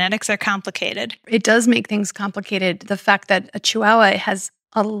 Genetics are complicated. It does make things complicated. The fact that a Chihuahua has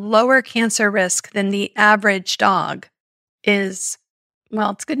a lower cancer risk than the average dog is,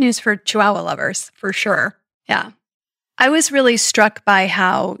 well, it's good news for Chihuahua lovers, for sure. Yeah. I was really struck by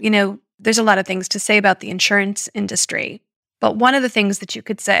how, there's a lot of things to say about the insurance industry, but one of the things that you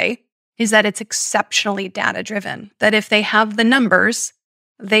could say is that it's exceptionally data-driven, that if they have the numbers,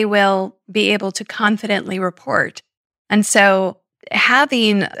 they will be able to confidently report. And so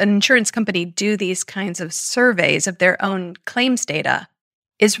having an insurance company do these kinds of surveys of their own claims data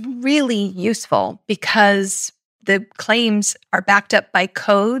is really useful because the claims are backed up by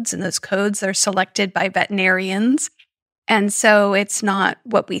codes, and those codes are selected by veterinarians. And so it's not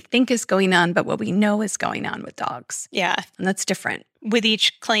what we think is going on, but what we know is going on with dogs. Yeah. And that's different. With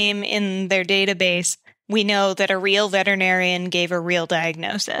each claim in their database, we know that a real veterinarian gave a real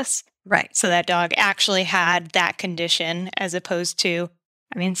diagnosis. Right. So that dog actually had that condition, as opposed to,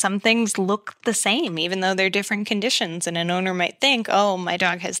 I mean, some things look the same, even though they're different conditions. And an owner might think, oh, my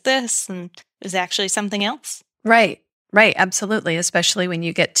dog has this, and it's actually something else. Right. Right. Absolutely. Especially when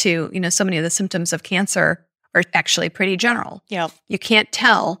you get to, so many of the symptoms of cancer are actually pretty general. Yeah. You can't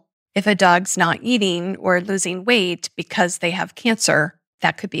tell if a dog's not eating or losing weight because they have cancer.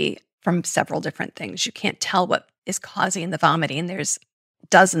 That could be from several different things. You can't tell what is causing the vomiting. There's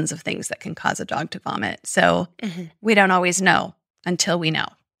dozens of things that can cause a dog to vomit. So we don't always know until we know.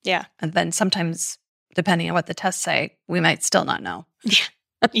 Yeah. And then sometimes, depending on what the tests say, we might still not know.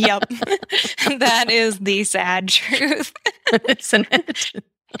 Yep. That is the sad truth. Isn't it?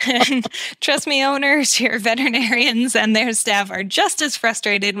 And trust me, owners, your veterinarians and their staff are just as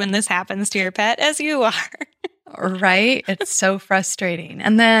frustrated when this happens to your pet as you are. Right? It's so frustrating.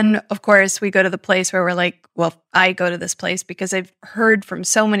 And then, of course, we go to the place where we're like, well, I go to this place because I've heard from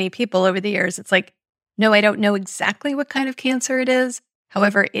so many people over the years. It's like, no, I don't know exactly what kind of cancer it is.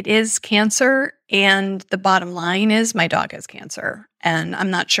 However, it is cancer. And the bottom line is my dog has cancer. And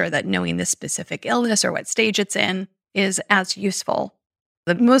I'm not sure that knowing the specific illness or what stage it's in is as useful.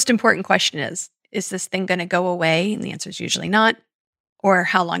 The most important question is this thing going to go away? And the answer is usually not. Or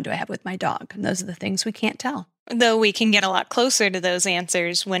how long do I have with my dog? And those are the things we can't tell. Though we can get a lot closer to those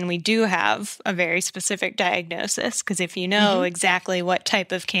answers when we do have a very specific diagnosis. Because if you know exactly what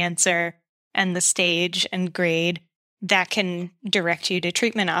type of cancer and the stage and grade, that can direct you to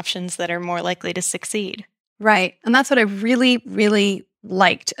treatment options that are more likely to succeed. Right. And that's what I really, really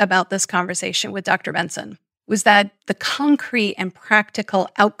liked about this conversation with Dr. Benson, was that the concrete and practical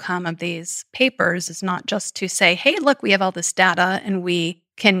outcome of these papers is not just to say, hey, look, we have all this data and we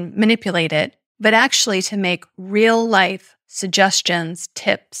can manipulate it, but actually to make real life suggestions,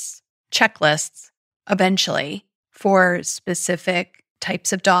 tips, checklists eventually for specific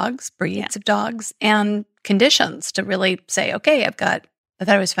types of dogs, breeds of dogs, and conditions to really say, okay, I thought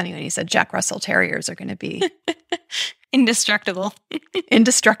it was funny when he said Jack Russell Terriers are going to be indestructible.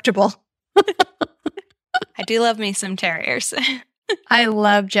 Indestructible. I do love me some terriers. I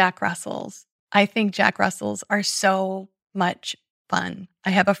love Jack Russells. I think Jack Russells are so much fun.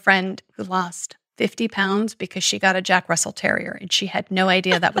 I have a friend who lost 50 pounds because she got a Jack Russell Terrier and she had no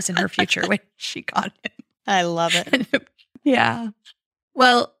idea that was in her future when she got him. I love it. Yeah.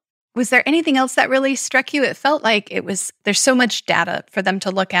 Well, was there anything else that really struck you? It felt like there's so much data for them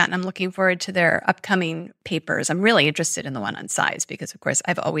to look at, and I'm looking forward to their upcoming papers. I'm really interested in the one on size because, of course,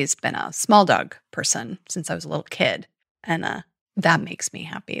 I've always been a small dog person since I was a little kid. And that makes me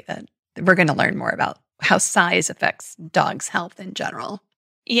happy that we're going to learn more about how size affects dogs' health in general.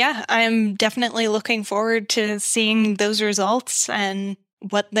 Yeah, I'm definitely looking forward to seeing those results and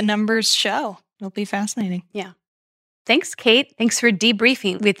what the numbers show. It'll be fascinating. Yeah. Thanks, Kate. Thanks for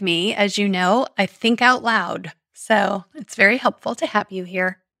debriefing with me. As you know, I think out loud. So it's very helpful to have you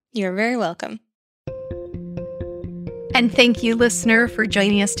here. You're very welcome. And thank you, listener, for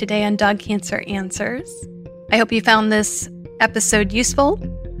joining us today on Dog Cancer Answers. I hope you found this episode useful,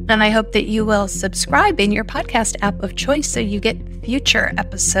 and I hope that you will subscribe in your podcast app of choice so you get future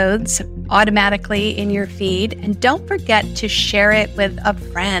episodes automatically in your feed. And don't forget to share it with a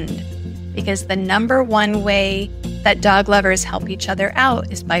friend, because the number one way that dog lovers help each other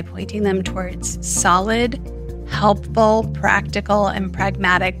out is by pointing them towards solid, helpful, practical, and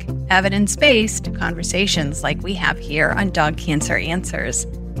pragmatic, evidence-based conversations like we have here on Dog Cancer Answers.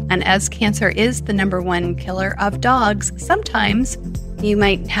 And as cancer is the number one killer of dogs, sometimes you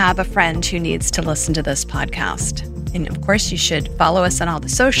might have a friend who needs to listen to this podcast. And of course, you should follow us on all the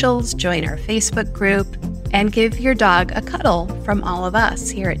socials, join our Facebook group, and give your dog a cuddle from all of us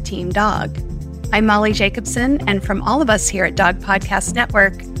here at Team Dog. I'm Molly Jacobson, and from all of us here at Dog Podcast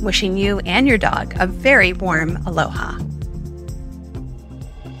Network, wishing you and your dog a very warm aloha.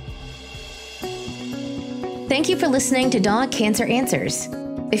 Thank you for listening to Dog Cancer Answers.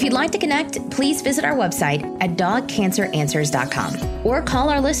 If you'd like to connect, please visit our website at dogcanceranswers.com or call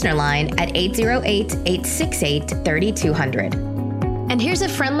our listener line at 808-868-3200. And here's a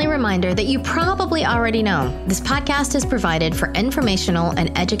friendly reminder that you probably already know. This podcast is provided for informational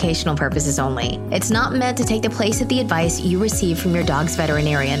and educational purposes only. It's not meant to take the place of the advice you receive from your dog's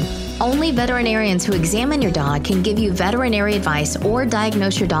veterinarian. Only veterinarians who examine your dog can give you veterinary advice or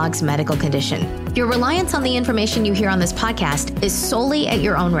diagnose your dog's medical condition. Your reliance on the information you hear on this podcast is solely at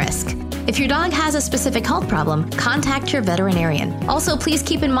your own risk. If your dog has a specific health problem, contact your veterinarian. Also, please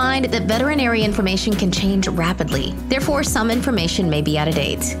keep in mind that veterinary information can change rapidly. Therefore, some information may be out of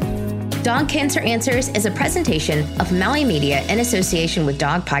date. Dog Cancer Answers is a presentation of Maui Media in association with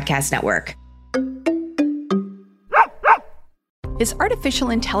Dog Podcast Network. Is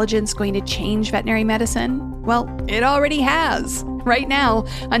artificial intelligence going to change veterinary medicine? Well, it already has. Right now,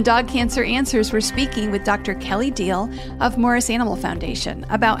 on Dog Cancer Answers, we're speaking with Dr. Kelly Deal of Morris Animal Foundation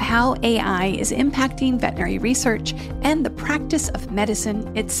about how AI is impacting veterinary research and the practice of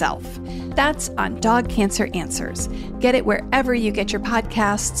medicine itself. That's on Dog Cancer Answers. Get it wherever you get your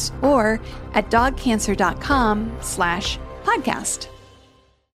podcasts or at dogcancer.com/podcast.